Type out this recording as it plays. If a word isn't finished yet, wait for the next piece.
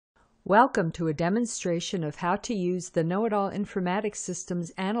Welcome to a demonstration of how to use the KNOWITALL Informatics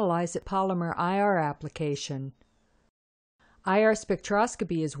System's AnalyzeIt Polymer IR application. IR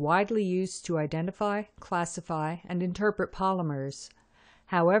spectroscopy is widely used to identify, classify, and interpret polymers.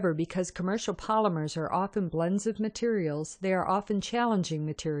 However, because commercial polymers are often blends of materials, they are often challenging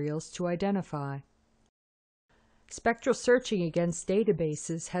materials to identify. Spectral searching against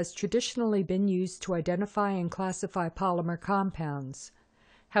databases has traditionally been used to identify and classify polymer compounds.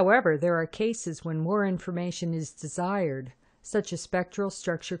 However, there are cases when more information is desired, such as spectral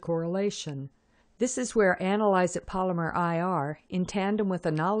structure correlation. This is where AnalyzeIt Polymer IR, in tandem with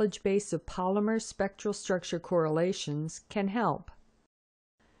a knowledge base of polymer spectral structure correlations, can help.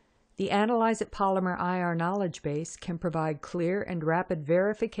 The AnalyzeIt Polymer IR knowledge base can provide clear and rapid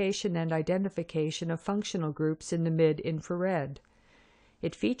verification and identification of functional groups in the mid-infrared.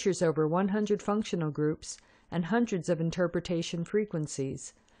 It features over 100 functional groups and hundreds of interpretation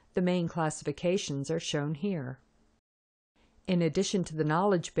frequencies. The main classifications are shown here. In addition to the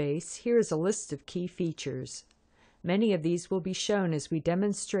knowledge base, here is a list of key features. Many of these will be shown as we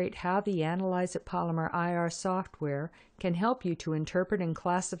demonstrate how the AnalyzeIt Polymer IR software can help you to interpret and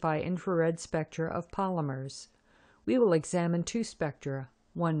classify infrared spectra of polymers. We will examine two spectra,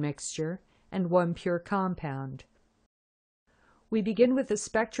 one mixture and one pure compound. We begin with a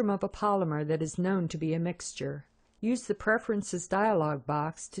spectrum of a polymer that is known to be a mixture. Use the Preferences dialog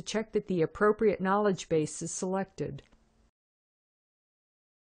box to check that the appropriate knowledge base is selected.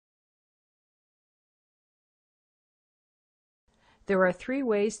 There are three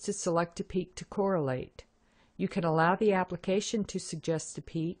ways to select a peak to correlate. You can allow the application to suggest a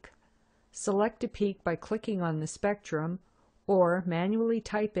peak, select a peak by clicking on the spectrum, or manually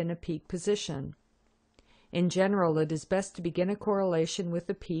type in a peak position. In general, it is best to begin a correlation with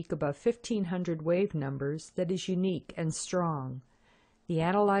a peak above 1500 wave numbers that is unique and strong. The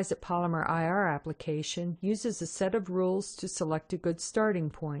AnalyzeIt Polymer IR application uses a set of rules to select a good starting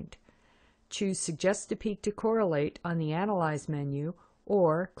point. Choose Suggest a Peak to Correlate on the Analyze menu,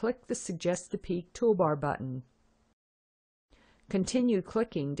 or click the Suggest a Peak toolbar button. Continue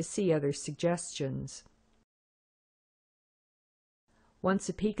clicking to see other suggestions. Once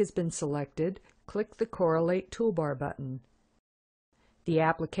a peak has been selected, click the Correlate toolbar button. The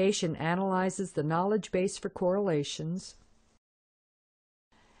application analyzes the knowledge base for correlations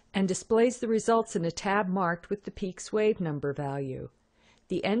and displays the results in a tab marked with the peak's wave number value.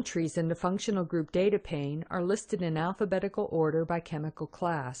 The entries in the functional group data pane are listed in alphabetical order by chemical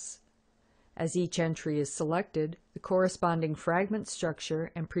class. As each entry is selected, the corresponding fragment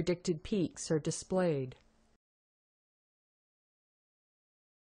structure and predicted peaks are displayed.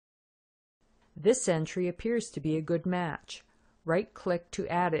 This entry appears to be a good match. Right-click to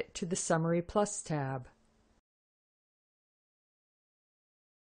add it to the Summary Plus tab.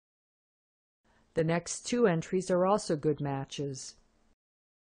 The next two entries are also good matches.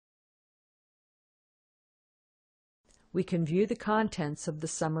 We can view the contents of the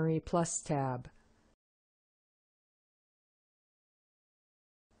Summary Plus tab.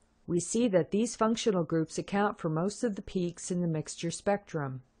 We see that these functional groups account for most of the peaks in the mixture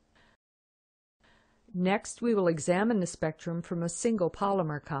spectrum. Next, we will examine the spectrum from a single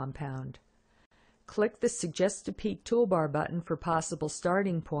polymer compound. Click the Suggest a Peak toolbar button for possible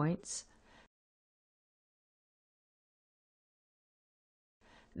starting points.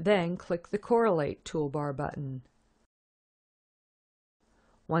 Then click the Correlate toolbar button.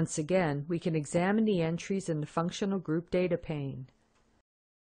 Once again, we can examine the entries in the functional group data pane.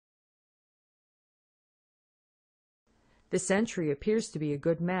 This entry appears to be a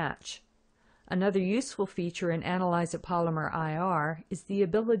good match. Another useful feature in AnalyzeIt Polymer IR is the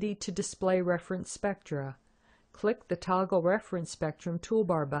ability to display reference spectra. Click the Toggle Reference Spectrum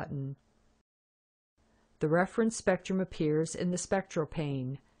toolbar button. The reference spectrum appears in the spectral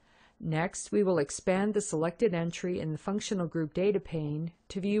pane. Next, we will expand the selected entry in the functional group data pane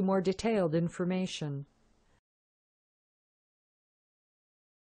to view more detailed information.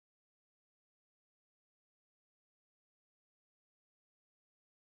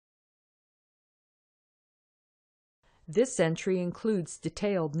 This entry includes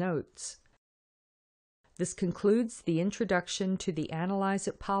detailed notes. This concludes the introduction to the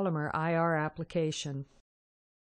AnalyzeIt Polymer IR application.